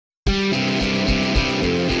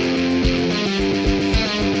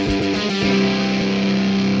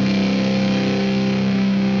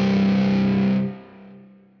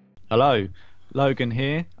Hello, Logan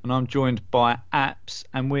here, and I'm joined by Apps,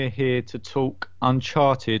 and we're here to talk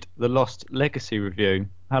Uncharted: The Lost Legacy review.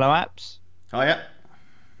 Hello, Apps. Hiya.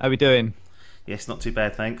 How we doing? Yes, not too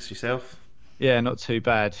bad, thanks. Yourself? Yeah, not too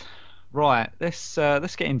bad. Right, let's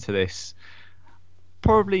get into this.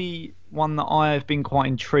 Probably one that I've been quite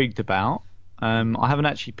intrigued about. I haven't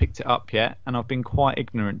actually picked it up yet, and I've been quite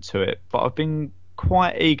ignorant to it, but I've been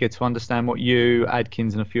quite eager to understand what you,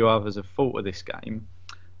 Adkins, and a few others have thought of this game.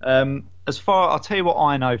 I'll tell you what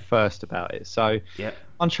I know first about it. So, Yep.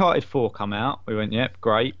 Uncharted 4 come out. We went, yep,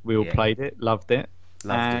 great. We all Yeah. played it, loved it,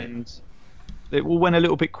 Loved it. and it all went a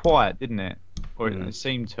little bit quiet, didn't it? Or it Mm.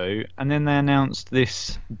 seemed to. And then they announced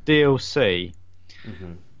this DLC,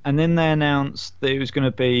 Mhm. and then they announced that it was going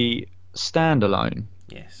to be standalone.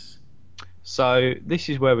 Yes. So this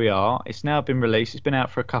is where we are. It's now been released. It's been out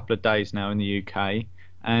for a couple of days now in the UK,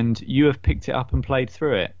 and you have picked it up and played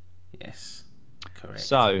through it. Yes. Correct.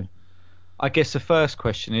 So I guess the first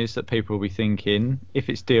question is that people will be thinking, if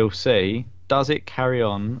it's DLC, does it carry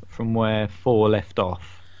on from where 4 left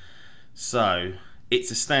off? So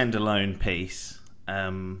it's a standalone piece.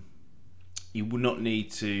 You will not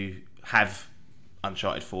need to have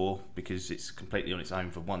Uncharted 4 because it's completely on its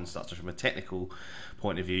own for one start. So from a technical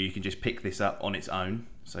point of view, you can just pick this up on its own.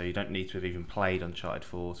 So you don't need to have even played Uncharted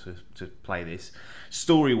 4 to play this.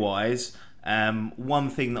 Story wise, one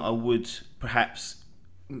thing that I would perhaps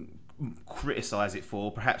criticise it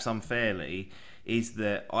for, perhaps unfairly, is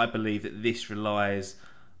that I believe that this relies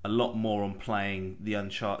a lot more on playing the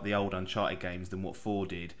old Uncharted games than what 4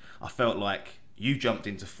 did. I felt like you jumped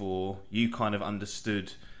into 4, you kind of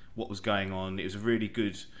understood what was going on. It was a really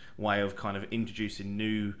good way of kind of introducing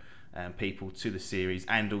new people to the series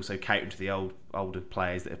and also catering to the older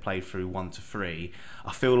players that have played through 1 to 3.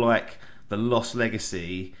 I feel like the Lost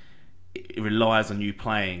Legacy, it relies on you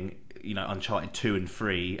playing, Uncharted 2 and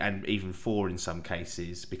 3 and even 4 in some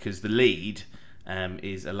cases, because the lead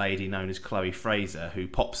is a lady known as Chloe Frazer, who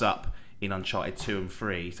pops up in Uncharted 2 and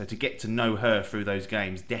 3. So to get to know her through those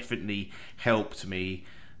games definitely helped me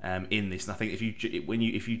in this. And I think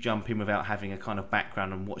if you jump in without having a kind of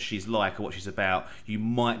background on what she's like or what she's about, you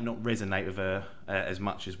might not resonate with her as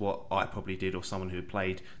much as what I probably did, or someone who had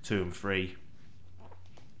played 2 and 3.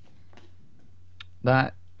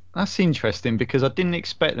 That that's interesting because I didn't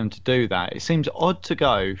expect them to do that. It seems odd to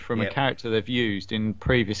go from a Yep. character they've used in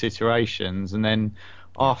previous iterations and then Yep.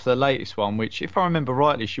 after the latest one, which if I remember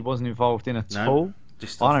rightly, she wasn't involved in at No, all.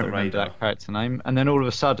 just I off don't the remember radar. that character name. And then all of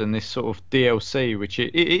a sudden, this sort of DLC, which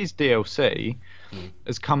it is DLC, Mm.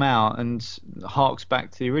 has come out and harks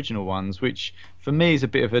back to the original ones, which for me is a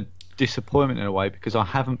bit of a disappointment in a way because I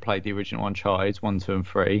haven't played the original Uncharted 1, 2, and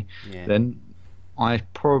 3. Yeah. Then I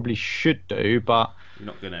probably should do, but You're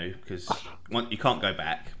not going to, because you can't go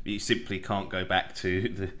back. You simply can't go back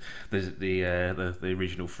to the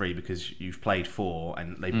original 3 because you've played 4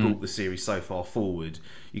 and they mm, brought the series so far forward.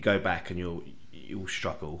 You go back and you'll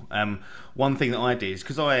struggle. One thing that I did is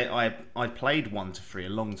because I played 1 to 3 a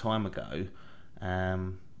long time ago.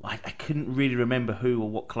 I couldn't really remember who or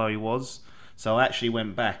what Chloe was, so I actually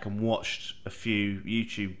went back and watched a few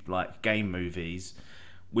YouTube like game movies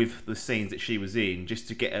with the scenes that she was in, just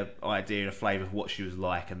to get an idea and a flavour of what she was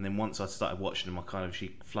like. And then once I started watching them,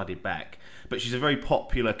 she flooded back. But she's a very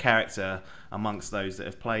popular character amongst those that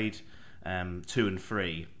have played 2 and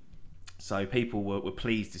 3. So people were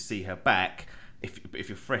pleased to see her back. If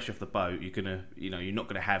you're fresh off the boat, you're not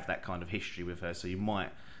gonna have that kind of history with her, so you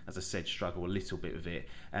might, as I said, struggle a little bit with it.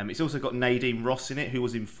 It's also got Nadine Ross in it, who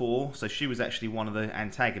was in 4, so she was actually one of the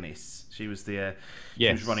antagonists. She was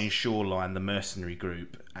running yes. Shoreline, the mercenary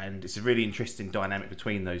group, and it's a really interesting dynamic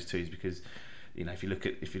between those two because if you look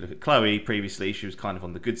at Chloe previously, she was kind of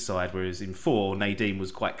on the good side, whereas in 4, Nadine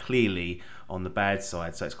was quite clearly on the bad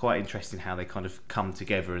side. So it's quite interesting how they kind of come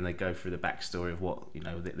together and they go through the backstory of what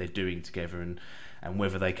they're doing together, and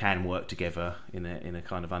whether they can work together in a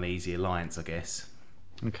kind of uneasy alliance, I guess.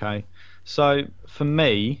 Okay. So for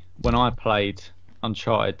me, when I played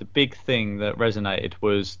Uncharted, the big thing that resonated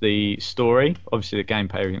was the story. Obviously, the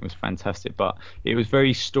gameplay everything was fantastic, but it was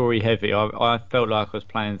very story heavy. I felt like I was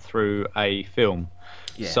playing through a film.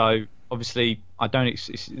 Yeah. So obviously, I don't.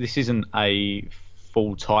 This isn't a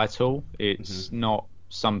full title. Hmm. It's not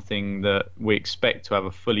something that we expect to have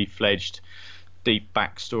a fully fledged, deep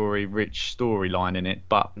backstory, rich storyline in it.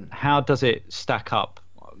 But how does it stack up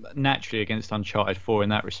naturally against Uncharted 4 in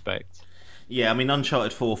that respect? Yeah, I mean,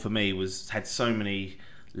 Uncharted 4 for me was had so many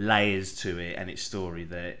layers to it and its story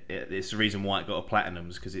that it's the reason why it got a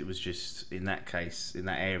platinums, because it was just, in that case, in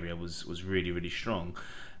that area, was really really strong.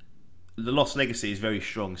 The Lost Legacy is very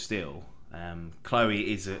strong still.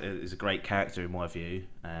 Chloe is a great character in my view,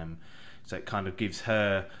 so it kind of gives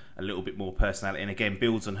her a little bit more personality, and again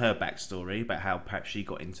builds on her backstory about how perhaps she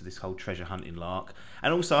got into this whole treasure hunting lark.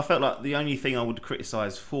 And also, I felt like the only thing I would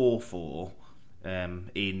criticise for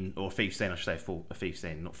in or Thief's End, I should say, for a Thief's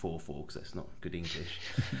End, not for because that's not good English.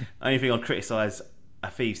 Only thing I'd criticise a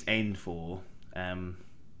Thief's End for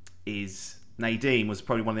is Nadine was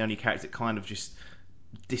probably one of the only characters that kind of just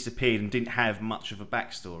disappeared and didn't have much of a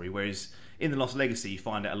backstory, whereas in The Lost Legacy you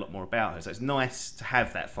find out a lot more about her. So it's nice to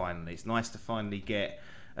have that finally. It's nice to finally get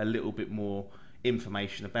a little bit more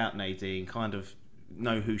information about Nadine, kind of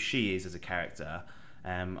know who she is as a character.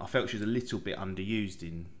 I felt she was a little bit underused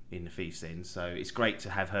in The Thief's End, so it's great to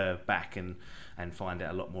have her back and find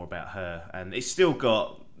out a lot more about her. And it's still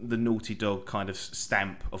got the Naughty Dog kind of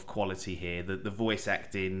stamp of quality here. The voice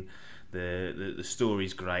acting, the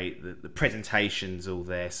story's great, the presentation's all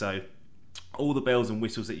there. So all the bells and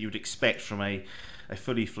whistles that you would expect from a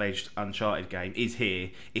fully fledged Uncharted game is here.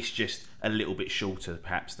 It's just a little bit shorter,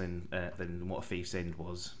 perhaps, than what a Thief's End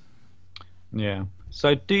was. Yeah.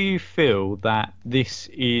 So do you feel that this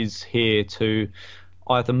is here to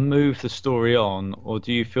either move the story on, or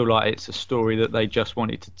do you feel like it's a story that they just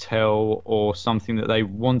wanted to tell, or something that they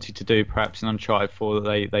wanted to do perhaps in Uncharted 4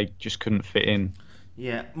 that they just couldn't fit in?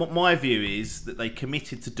 Yeah, my view is that they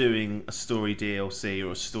committed to doing a story DLC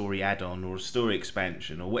or a story add-on or a story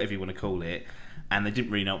expansion or whatever you want to call it, and they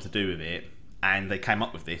didn't really know what to do with it, and they came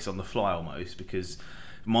up with this on the fly almost, because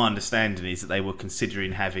my understanding is that they were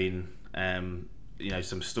considering having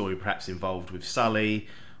some story perhaps involved with Sully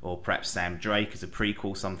or perhaps Sam Drake as a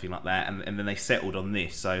prequel, something like that, and then they settled on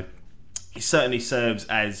this. So it certainly serves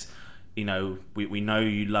as, we know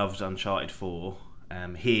you loved Uncharted 4.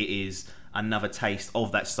 Here is another taste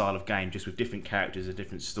of that style of game, just with different characters, a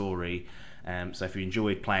different story. So if you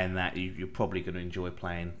enjoyed playing that, you're probably going to enjoy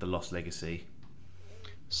playing The Lost Legacy.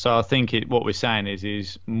 So I think what we're saying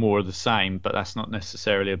is more of the same, but that's not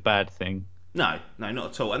necessarily a bad thing. No, no, not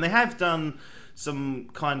at all. And they have done some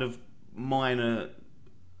kind of minor,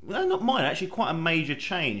 well, not minor, actually quite a major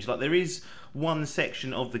change. Like there is one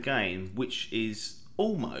section of the game which is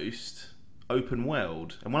almost open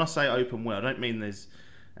world. And when I say open world, I don't mean there's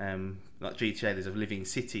like GTA, there's a living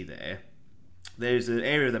city there. There's an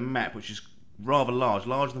area of the map which is rather large,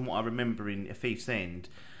 larger than what I remember in A Thief's End.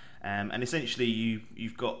 And essentially,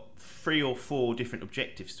 you've got 3 or 4 different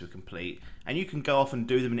objectives to complete, and you can go off and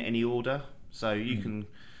do them in any order. So you can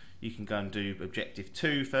go and do objective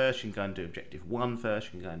 2 first, you can go and do objective 1 first,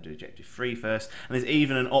 you can go and do objective 3 first, and there's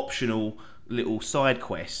even an optional little side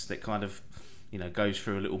quest that kind of goes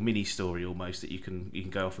through a little mini story almost that you can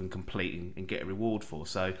go off and complete and get a reward for.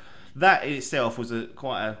 So that in itself was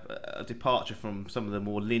quite a departure from some of the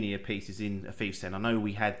more linear pieces in A Thief's End. I know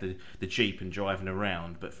we had the Jeep and driving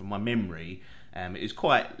around, but from my memory, it was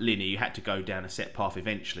quite linear. You had to go down a set path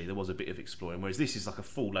eventually. There was a bit of exploring, whereas this is like a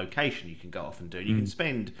full location you can go off and do. You can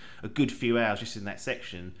spend a good few hours just in that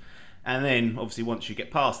section, and then obviously once you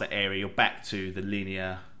get past that area, you're back to the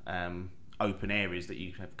linear open areas that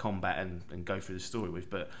you have combat and go through the story with.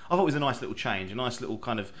 But I thought it was a nice little change, a nice little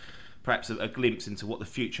kind of perhaps a glimpse into what the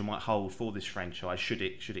future might hold for this franchise should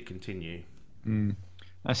it continue.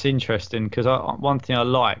 That's interesting because one thing I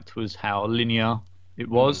liked was how linear it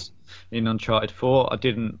was in Uncharted 4. I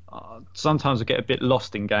didn't. Sometimes I get a bit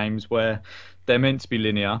lost in games where they're meant to be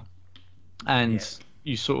linear, and Yeah.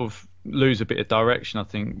 you sort of lose a bit of direction. I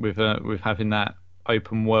think with having that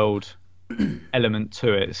open world element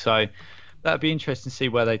to it. So that'd be interesting to see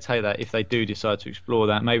where they take that if they do decide to explore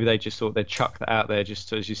that. Maybe they just thought they'd chuck that out there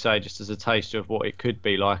just as you say, just as a taster of what it could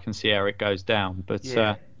be like and see how it goes down. But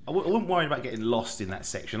Yeah. I wouldn't worry about getting lost in that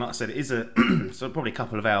section. Like I said, it is so probably a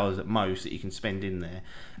couple of hours at most that you can spend in there,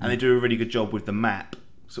 and they do a really good job with the map,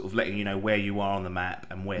 sort of letting you know where you are on the map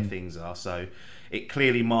and where things are. So it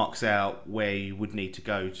clearly marks out where you would need to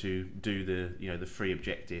go to do the 3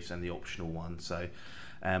 objectives and the optional one. So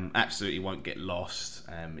absolutely won't get lost.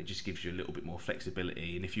 It just gives you a little bit more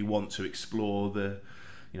flexibility, and if you want to explore the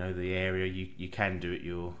area, you can do it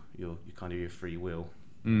your kind of your free will.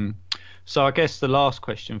 so I guess the last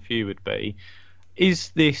question for you would be: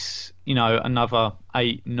 is this, another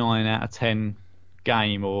 8, 9 out of 10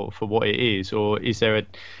 game, or for what it is, or is there a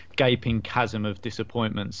gaping chasm of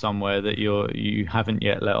disappointment somewhere that you haven't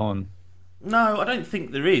yet let on? No, I don't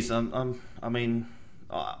think there is. I mean,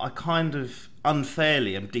 I kind of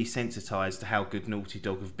unfairly am desensitized to how good Naughty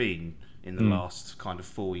Dog have been in the Mm, last kind of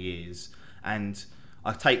 4 years, and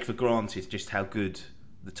I take for granted just how good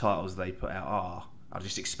the titles they put out are. I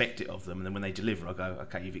just expect it of them, and then when they deliver, I go,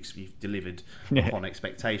 okay, you've delivered Yeah. upon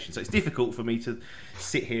expectation. So it's difficult for me to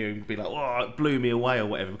sit here and be like, oh, it blew me away or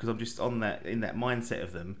whatever, because I'm just in that mindset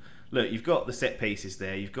of them. Look, you've got the set pieces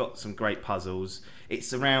there, you've got some great puzzles.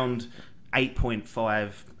 It's around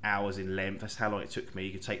 8.5 hours in length. That's how long it took me.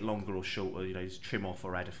 You could take longer or shorter, just trim off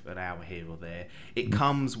or add an hour here or there. It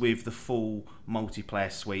comes with the full multiplayer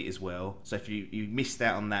suite as well. So if you missed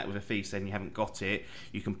out on that with a Thieves and you haven't got it,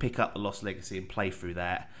 you can pick up the Lost Legacy and play through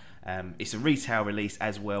that. It's a retail release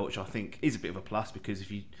as well, which I think is a bit of a plus, because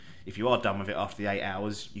if you are done with it after the 8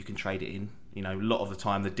 hours, you can trade it in. A lot of the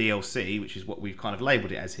time the DLC, which is what we've kind of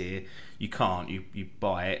labelled it as here, you can't. You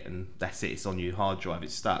buy it and that's it. It's on your hard drive.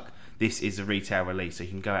 It's stuck. This is a retail release, so you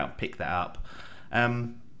can go out and pick that up. Like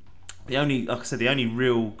I said, the only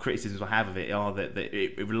real criticisms I have of it are that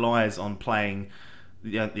it relies on playing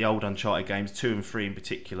the old Uncharted games, 2 and 3 in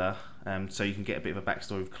particular, so you can get a bit of a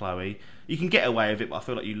backstory with Chloe. You can get away with it, but I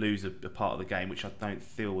feel like you lose a part of the game, which I don't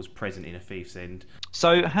feel was present in A Thief's End.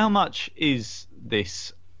 So how much is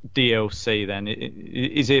this DLC then?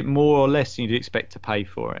 Is it more or less than you'd expect to pay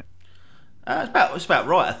for it? It's about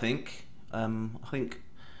right, I think. I think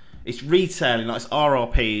it's retailing, like its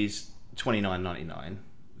RRP is £29.99,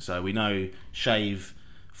 so we know shave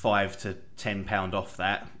 £5 to £10 off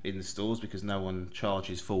that in the stores, because no one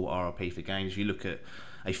charges full RRP for games. If you look at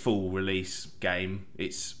a full release game,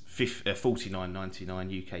 it's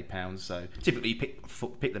 £49.99 UK pounds. So typically you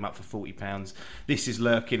pick them up for £40. This is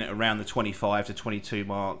lurking at around the 25 to 22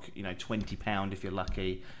 mark. £20 if you're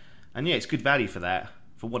lucky. And yeah, it's good value for that.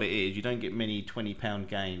 For what it is, you don't get many £20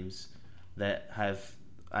 games that have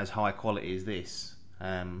as high quality as this.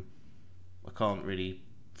 I can't really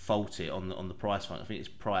fault it on the price front. I think it's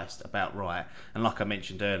priced about right, and like I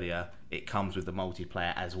mentioned earlier, it comes with the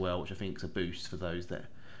multiplayer as well, which I think is a boost for those that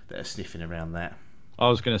are sniffing around that. I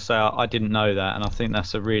was going to say I didn't know that, and I think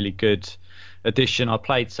that's a really good addition. I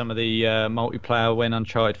played some of the multiplayer when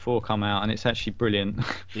Uncharted 4 come out, and it's actually brilliant.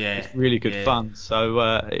 Yeah, It's really good yeah. fun.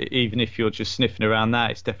 So even if you're just sniffing around that,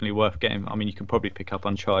 it's definitely worth getting. I mean, you can probably pick up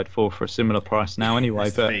Uncharted 4 for a similar price now anyway.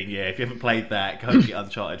 That's the But thing, yeah. If you haven't played that, go and get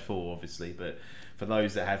Uncharted 4, obviously. But for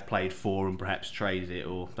those that have played 4 and perhaps traded it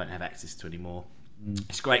or don't have access to it anymore,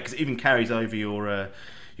 it's great because it even carries over your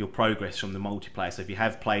progress from the multiplayer. So if you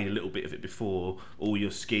have played a little bit of it before, all your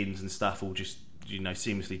skins and stuff will just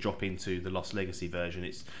seamlessly drop into the Lost Legacy version.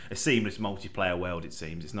 It's a seamless multiplayer world. It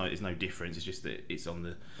seems it's no difference. It's just that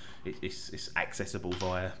it's accessible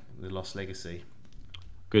via the Lost Legacy.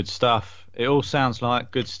 good stuff. It all sounds like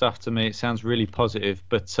good stuff to me. It sounds really positive.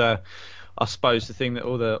 But I suppose the thing that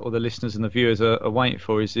all the listeners and the viewers are waiting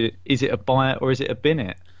for is it a buy it or is it a bin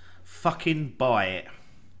it? Fucking buy it.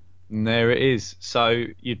 And there it is. So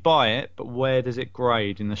you'd buy it, but where does it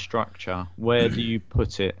grade in the structure? Where do you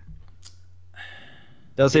put it?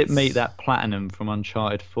 Does it meet that platinum from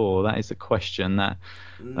Uncharted 4? That is the question. That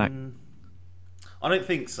I don't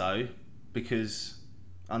think so, because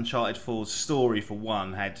Uncharted 4's story, for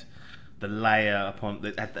one, had the layer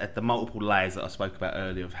had the multiple layers that I spoke about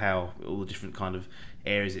earlier of how all the different kind of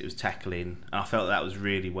areas it was tackling, and I felt that was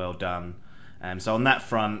really well done. So on that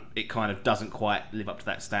front, it kind of doesn't quite live up to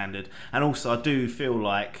that standard. And also, I do feel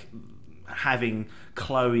like having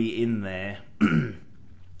Chloe in there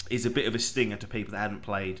is a bit of a stinger to people that hadn't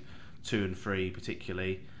played 2 and 3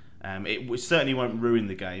 particularly. It certainly won't ruin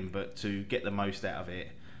the game, but to get the most out of it,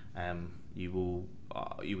 you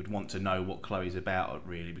would want to know what Chloe's about,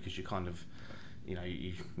 really, because you kind of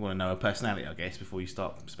you want to know her personality, I guess, before you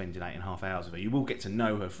start spending 8.5 hours with her. You will get to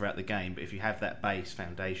know her throughout the game, but if you have that base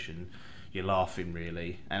foundation, you're laughing,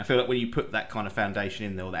 really. And I feel like when you put that kind of foundation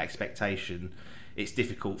in there, or that expectation, it's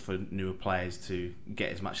difficult for newer players to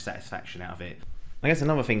get as much satisfaction out of it. I guess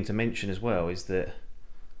another thing to mention as well is that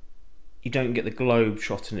you don't get the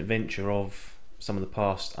globe-trotting adventure of some of the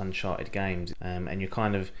past Uncharted games, and you're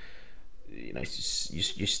kind of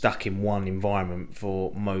you're stuck in one environment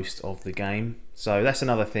for most of the game. So that's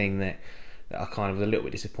another thing that I kind of was a little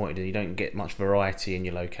bit disappointed in. You don't get much variety in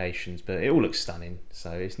your locations, but it all looks stunning,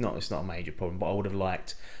 so it's not a major problem. But I would have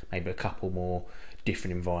liked maybe a couple more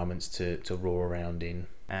different environments to roar around in.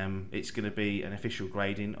 It's going to be an official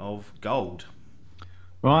grading of gold.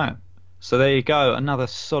 right. So there you go. Another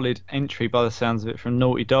solid entry by the sounds of it from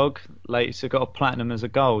Naughty Dog. Latest, have got a platinum as a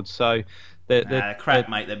gold. So Crap,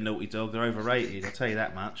 mate. Them Naughty Dog, they're overrated. I'll tell you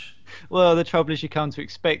that much. well, the trouble is you come to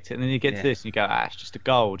expect it, and then you get to this, and you go, it's just a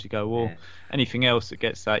gold. You go, well, Yeah. anything else that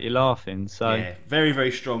gets that, you're laughing. So Yeah, very,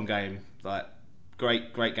 very strong game. Like,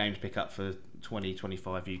 great game to pick up for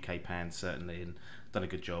 20-25 UK pounds, certainly, and done a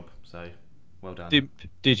good job. So, well done. Dimp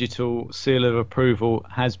digital seal of approval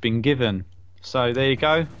has been given. So there you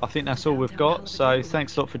go. I think that's all we've got. So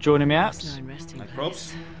thanks a lot for joining me, Apps. No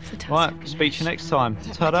probs. Right, speak to you next time.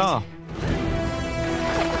 Ta-da.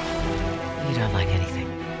 You don't like anything.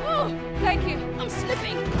 Oh, thank you. I'm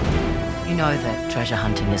slipping. You know that treasure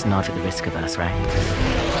hunting is not for the risk of us, right?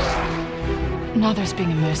 Neither's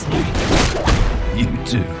being a mercenary. You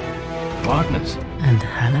two. Partners. And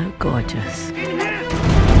hello, gorgeous.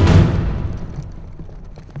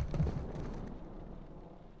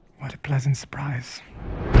 What a pleasant surprise.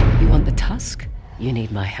 You want the tusk? You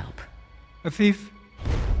need my help. A thief,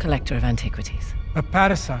 Collector of antiquities. a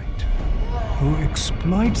parasite, who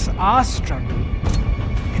exploits our struggle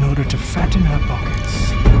in order to fatten her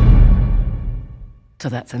pockets. So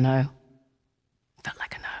that's a no. Felt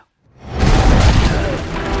like a no.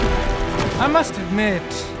 I must admit,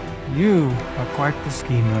 you are quite the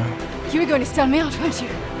schemer. You were going to sell me out, weren't you?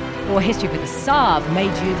 Your history with the Sav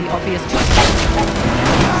made you the obvious choice.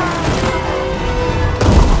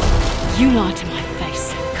 You lied to my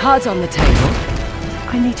face. Cards on the table.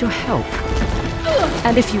 I need your help.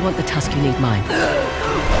 And if you want the tusk, you need mine.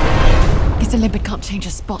 Guess a limpet can't change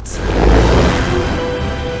his spots.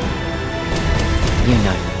 You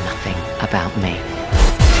know nothing about me.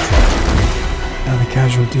 Another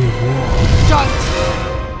casualty of war. Don't!